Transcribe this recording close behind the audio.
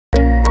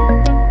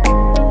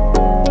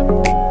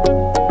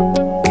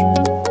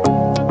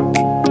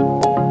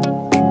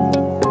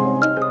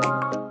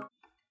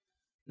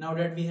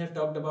that we have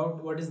talked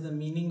about what is the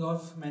meaning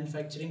of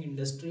manufacturing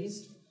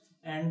industries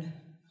and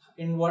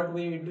in what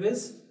way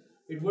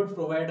it would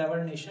provide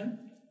our nation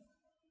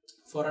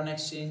foreign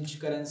exchange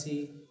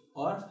currency,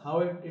 or how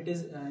it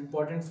is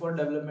important for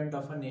development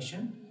of a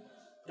nation,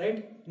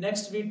 right?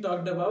 Next we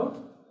talked about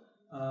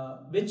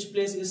which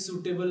place is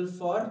suitable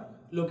for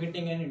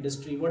locating an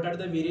industry. What are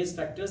the various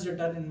factors that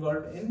are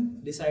involved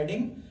in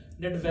deciding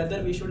that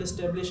whether we should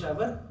establish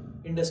our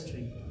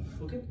industry.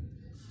 Okay,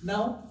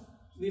 now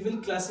we will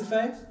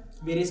classify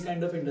various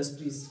kind of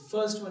industries.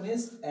 First one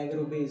is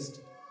agro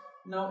based.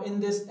 Now in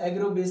this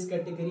agro based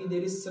category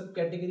there is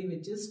subcategory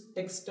which is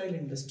textile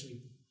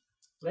industry,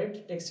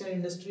 right? Textile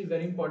industry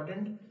very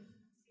important.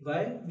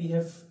 Why? We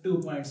have 2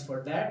 points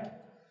for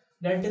that.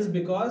 That is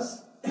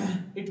because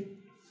it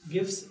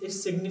gives a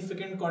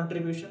significant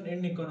contribution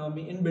in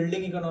economy, in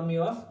building economy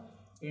of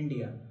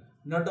India.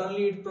 Not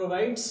only it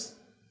provides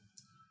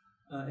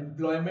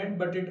employment,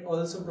 but it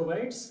also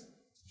provides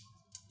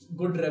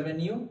good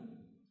revenue.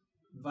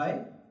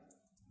 Why?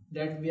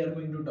 That we are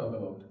going to talk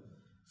about.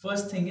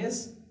 First thing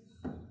is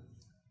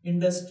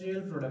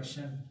industrial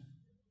production,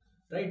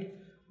 right?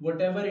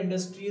 Whatever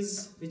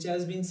industries which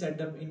has been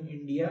set up in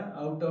India,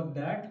 out of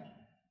that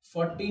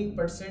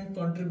 14%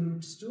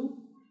 contributes to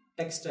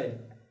textile,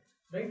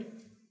 right?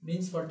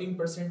 Means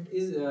 14%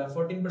 is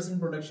 14%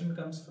 production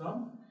comes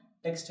from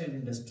textile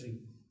industry.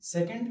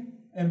 Second,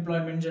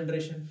 employment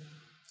generation.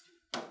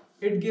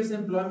 It gives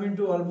employment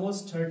to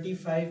almost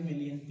 35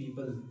 million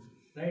people,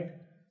 right?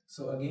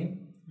 So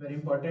again, very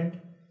important.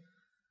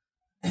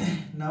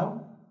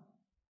 Now,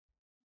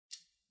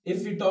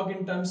 if we talk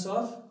in terms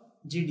of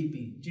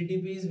GDP,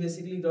 GDP is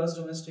basically gross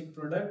domestic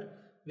product,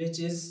 which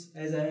is,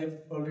 as I have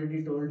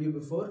already told you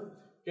before,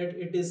 that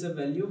it is a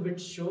value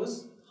which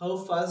shows how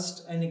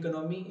fast an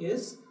economy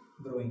is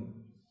growing.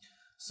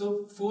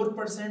 So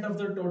 4% of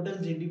the total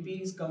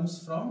GDP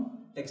comes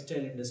from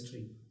textile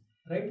industry,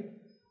 right?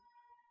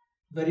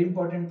 Very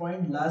important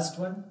point. Last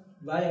one,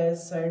 why I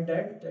said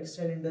that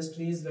textile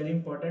industry is very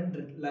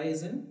important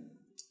lies in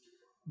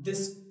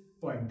this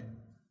point.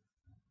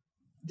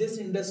 This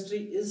industry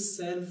is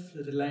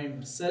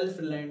self-reliant.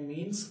 Self-reliant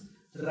means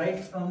right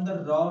from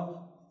the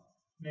raw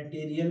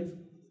material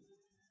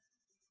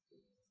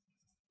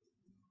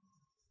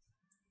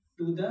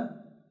to the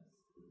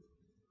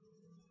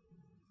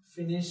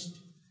finished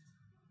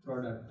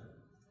product.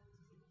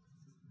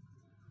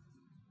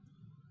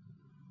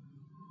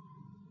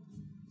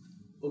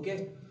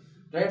 Okay,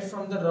 right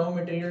from the raw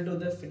material to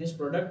the finished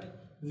product,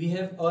 we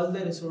have all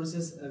the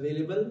resources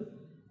available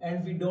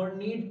and we don't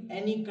need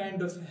any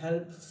kind of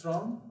help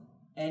from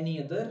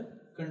any other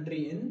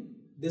country in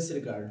this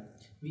regard.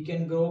 We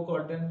can grow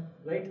cotton,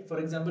 right? For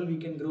example, we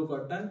can grow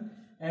cotton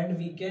and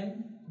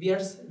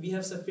we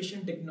have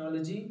sufficient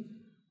technology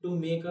to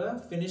make a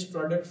finished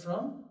product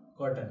from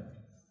cotton,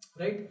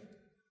 right?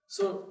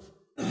 So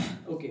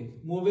okay,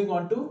 moving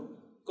on to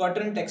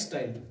cotton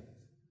textile.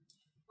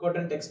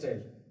 Cotton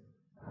textile.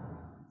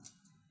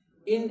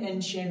 In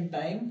ancient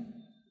time,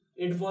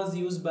 it was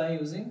used by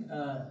using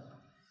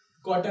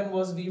cotton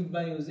was weaved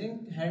by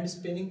using hand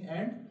spinning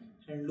and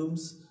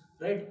handlooms,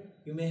 right?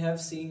 You may have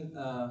seen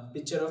a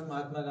picture of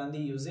Mahatma Gandhi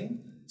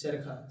using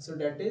charkha. So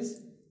that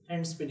is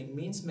hand spinning,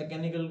 means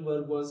mechanical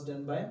work was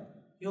done by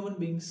human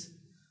beings,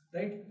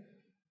 right?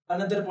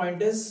 Another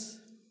point is,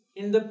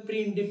 in the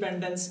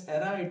pre-independence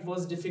era, it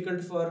was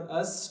difficult for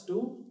us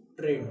to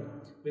trade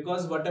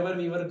because whatever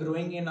we were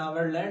growing in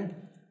our land,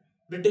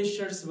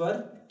 Britishers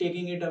were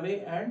taking it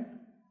away and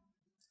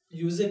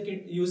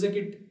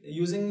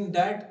using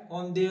that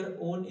on their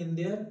own in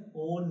their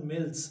own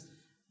mills.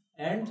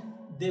 And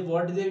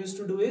what they used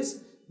to do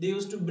is they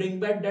used to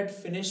bring back that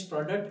finished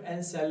product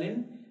and sell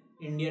in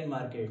Indian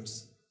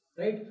markets,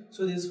 right?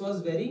 So this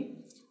was very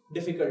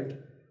difficult.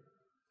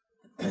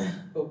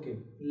 Okay,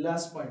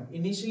 last point.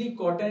 Initially,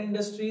 cotton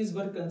industries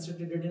were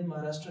concentrated in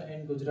Maharashtra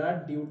and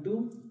Gujarat due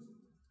to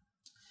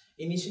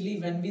initially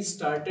when we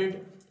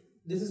started.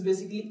 This is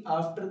basically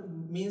after,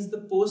 means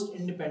the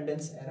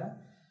post-independence era.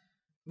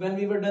 When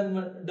we were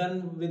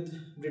done with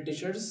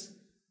Britishers,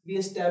 we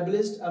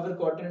established our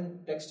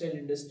cotton textile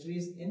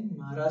industries in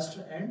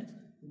Maharashtra and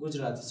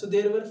Gujarat. So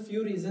there were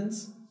few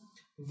reasons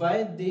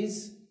why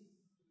these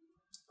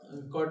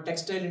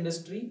textile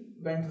industry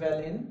went well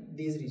in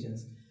these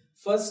regions.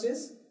 First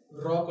is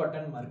raw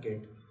cotton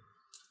market.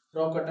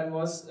 Raw cotton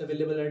was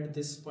available at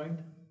this point,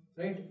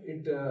 right?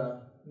 It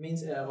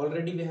means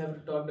already we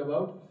have talked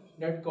about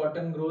that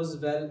cotton grows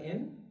well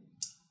in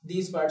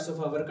these parts of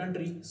our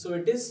country, so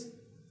it is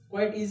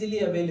quite easily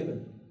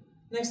available.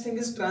 Next thing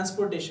is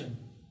transportation.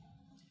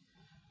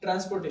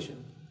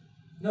 Transportation.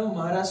 Now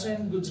Maharashtra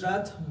and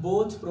Gujarat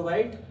both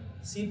provide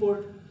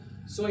seaport,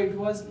 so it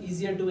was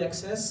easier to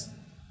access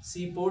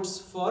seaports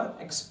for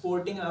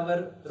exporting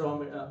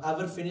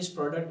our finished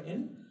product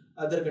in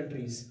other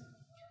countries.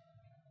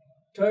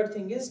 Third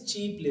thing is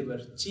cheap labor.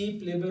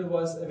 Cheap labor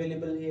was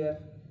available here.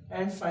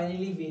 And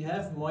finally we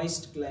have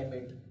moist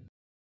climate.